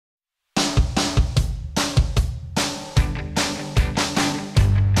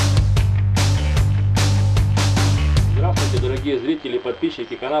дорогие зрители и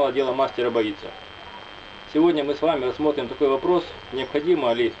подписчики канала «Дело мастера боится». Сегодня мы с вами рассмотрим такой вопрос: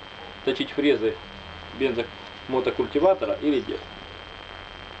 необходимо ли точить фрезы мотокультиватора или нет.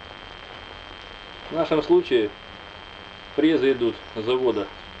 В нашем случае фрезы идут с завода,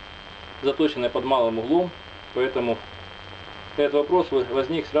 заточенные под малым углом, поэтому этот вопрос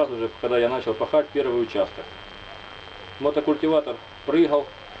возник сразу же, когда я начал пахать первый участок. Мотокультиватор прыгал,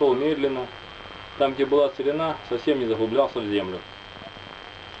 шел медленно, там где была целина, совсем не заглублялся в землю.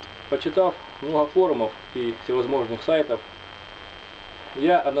 Почитав много форумов и всевозможных сайтов,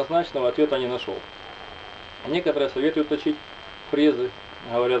 я однозначного ответа не нашел. Некоторые советуют точить фрезы,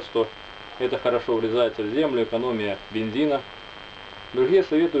 говорят, что это хорошо врезается в землю, экономия бензина. Другие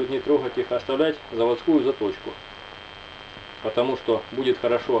советуют не трогать их, оставлять заводскую заточку, потому что будет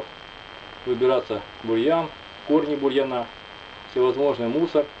хорошо выбираться бурьян, корни бурьяна, всевозможный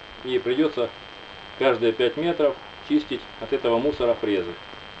мусор, и придется каждые 5 метров чистить от этого мусора фрезы.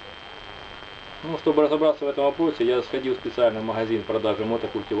 Чтобы разобраться в этом вопросе, я сходил в специальный магазин продажи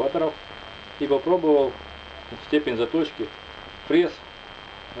мотокультиваторов и попробовал степень заточки фрез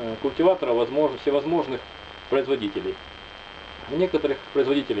культиваторов всевозможных производителей. У некоторых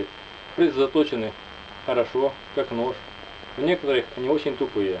производителей фрезы заточены хорошо, как нож, у некоторых они очень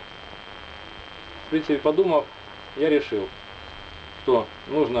тупые. В принципе, подумав, я решил, что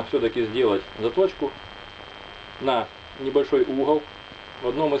нужно все-таки сделать заточку на небольшой угол. В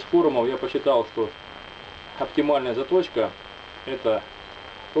одном из форумов я почитал, что оптимальная заточка это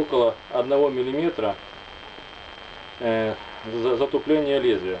около 1 мм затупления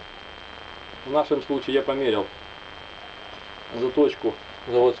лезвия. В нашем случае я померил заточку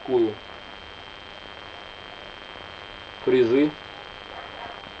заводскую фрезы.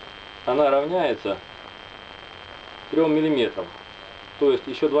 Она равняется 3 мм. То есть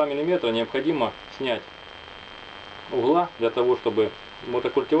еще 2 мм необходимо снять угла для того, чтобы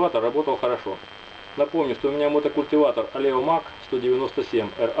мотокультиватор работал хорошо. Напомню, что у меня мотокультиватор Oleo-Mac 197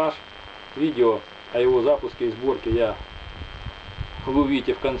 RH. Видео о его запуске и сборке вы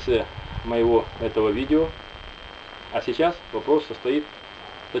увидите в конце моего этого видео. А сейчас вопрос состоит,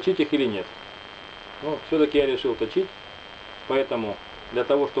 точить их или нет. Все-таки я решил точить, поэтому для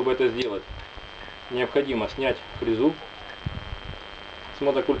того, чтобы это сделать, необходимо снять фрезу с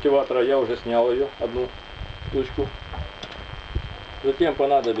мотокультиватора. Я уже снял ее, одну штучку. Затем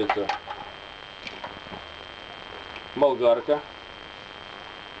понадобится болгарка.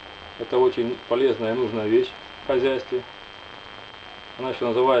 Это очень полезная и нужная вещь в хозяйстве. Она еще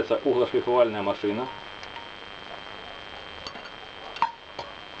называется углошлифовальная машина.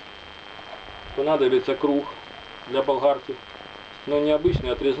 Понадобится круг для болгарки, но не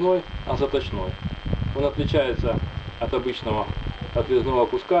обычный отрезной, а заточной. Он отличается от обычного отрезного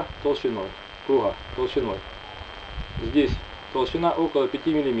куска толщиной, круга толщиной. Здесь толщина около 5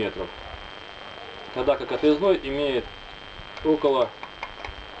 мм, тогда как отрезной имеет около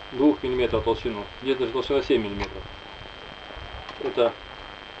 2 мм толщину, здесь даже толщина 7 мм. Это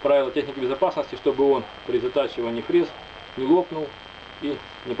правило техники безопасности, чтобы он при затачивании фрез не лопнул и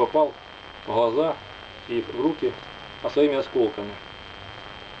не попал в глаза и в руки своими осколками.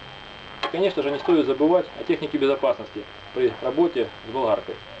 Конечно же, не стоит забывать о технике безопасности при работе с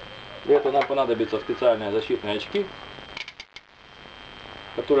болгаркой. Для этого нам понадобятся специальные защитные очки,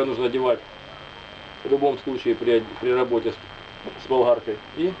 которые нужно одевать в любом случае при работе с болгаркой,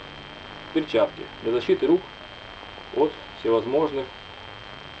 и перчатки для защиты рук от всевозможных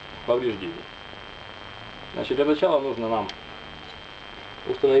повреждений. Значит, для начала нужно нам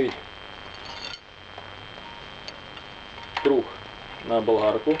установить круг на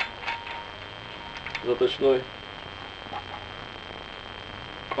болгарку заточной.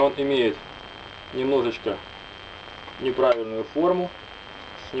 Он имеет немножечко неправильную форму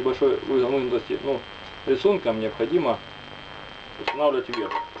с небольшой выгнутостью. Рисунком необходимо устанавливать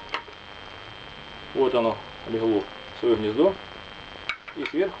вверх. Вот оно легло в свое гнездо. И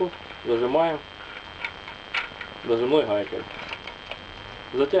сверху зажимаем зажимной гайкой.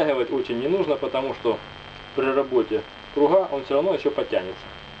 Затягивать очень не нужно, потому что при работе круга он все равно еще подтянется.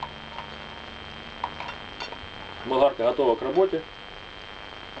 Болгарка готова к работе.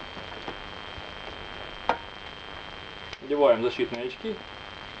 Одеваем защитные очки,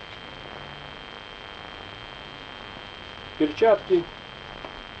 перчатки,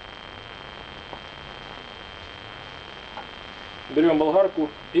 берем болгарку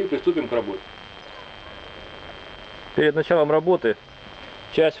и приступим к работе. Перед началом работы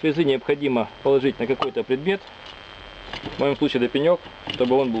часть фрезы необходимо положить на какой-то предмет, в моем случае на пенек,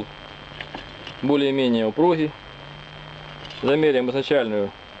 чтобы он был более-менее упругий. Замеряем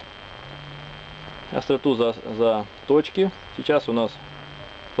изначальную остроту за точки. Сейчас у нас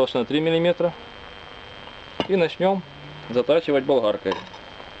толщина 3 мм. И начнем затачивать болгаркой.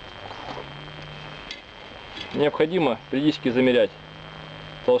 Необходимо периодически замерять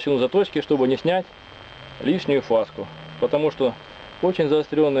толщину заточки, чтобы не снять лишнюю фаску. Потому что очень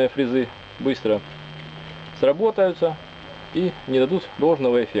заостренные фрезы быстро сработаются и не дадут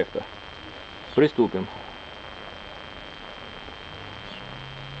должного эффекта. Приступим.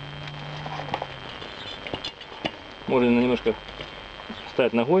 Можно немножко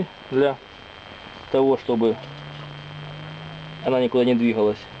встать ногой для того, чтобы она никуда не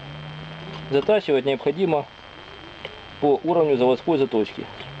двигалась. Затачивать необходимо по уровню заводской заточки.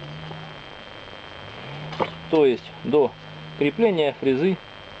 То есть до крепления фрезы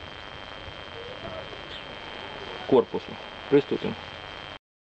к корпусу. Приступим.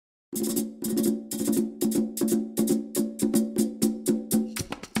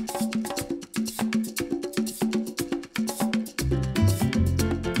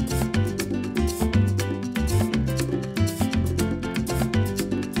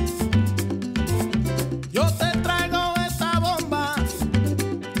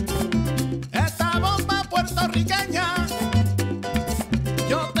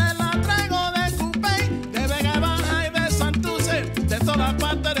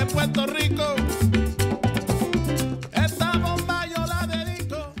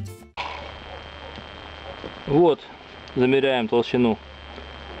 Вот, замеряем толщину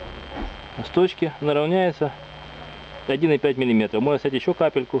с точки, она равняется 1,5 мм. Можно снять еще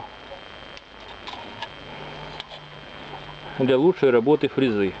капельку для лучшей работы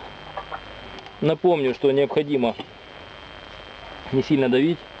фрезы. Напомню, что необходимо не сильно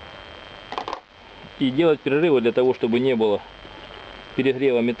давить и делать перерывы для того, чтобы не было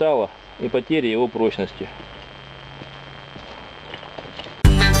перегрева металла и потери его прочности.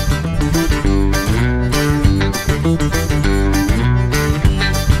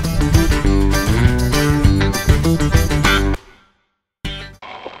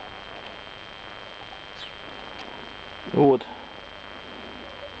 Вот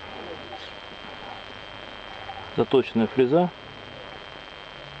заточенная фреза.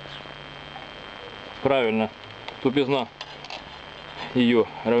 Правильно, тупизна ее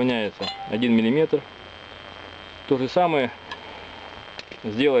равняется 1 мм. То же самое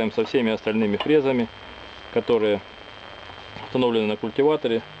сделаем со всеми остальными фрезами, которые установлены на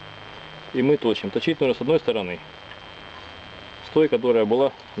культиваторе. И мы точим. Точить нужно с одной стороны, с той, которая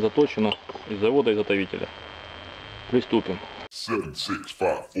была заточена из завода изготовителя. Приступим. 7, 6,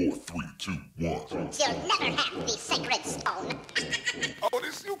 5, 4, 3, 2, 1. You'll never have the sacred stone. Oh,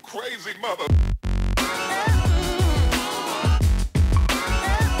 this you crazy mother.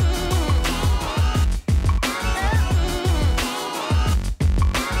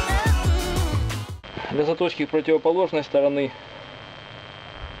 Для заточки противоположной стороны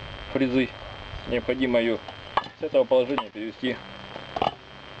фрезы необходимо ее с этого положения перевести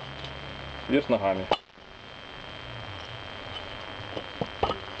вверх ногами.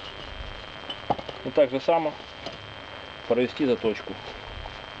 И так же само провести заточку.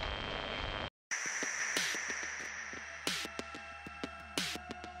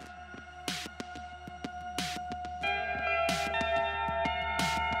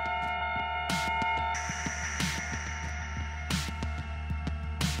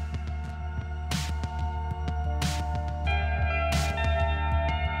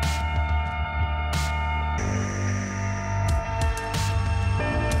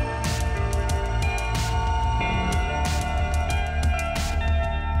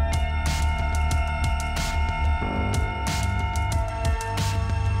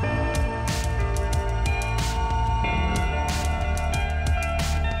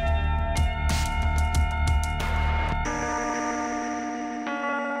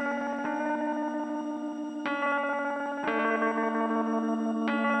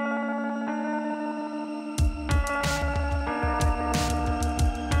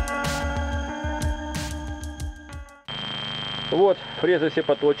 Вот, фрезы все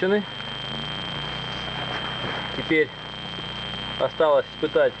поточены. Теперь осталось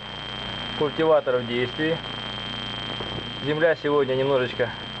испытать культиватор в действии. Земля сегодня немножечко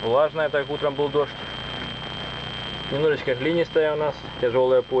влажная, так утром был дождь. Немножечко глинистая у нас,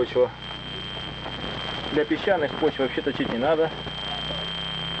 тяжелая почва. Для песчаных почв вообще точить не надо.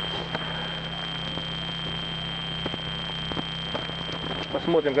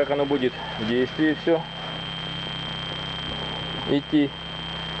 Посмотрим, как оно будет в действии все идти.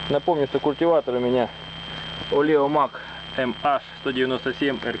 Напомню, что культиватор у меня Oleo-Mac MH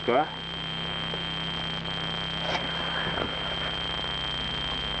 197 РК.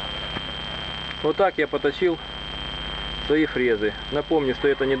 Вот так я поточил свои фрезы. Напомню, что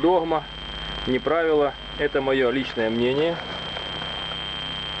это не догма, не правило, это мое личное мнение.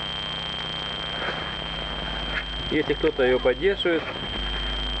 Если кто-то ее поддерживает,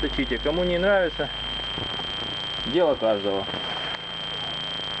 точите. Кому не нравится, дело каждого.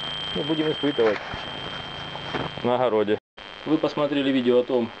 Мы будем испытывать на огороде. Вы посмотрели видео о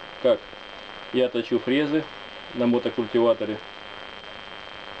том, как я точу фрезы на мотокультиваторе.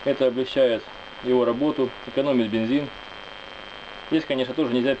 Это облегчает его работу, экономит бензин. Здесь, конечно,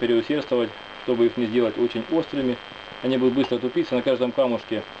 тоже нельзя переусердствовать, чтобы их не сделать очень острыми. Они будут быстро тупиться, на каждом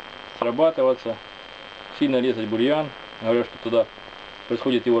камушке срабатываться, сильно резать бурьян. Говорят, что туда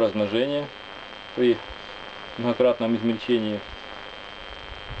происходит его размножение при многократном измельчении.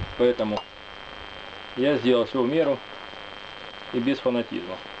 Поэтому я сделал все в меру и без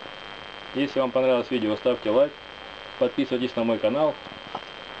фанатизма. Если вам понравилось видео, ставьте лайк, подписывайтесь на мой канал.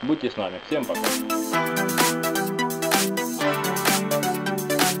 Будьте с нами. Всем пока.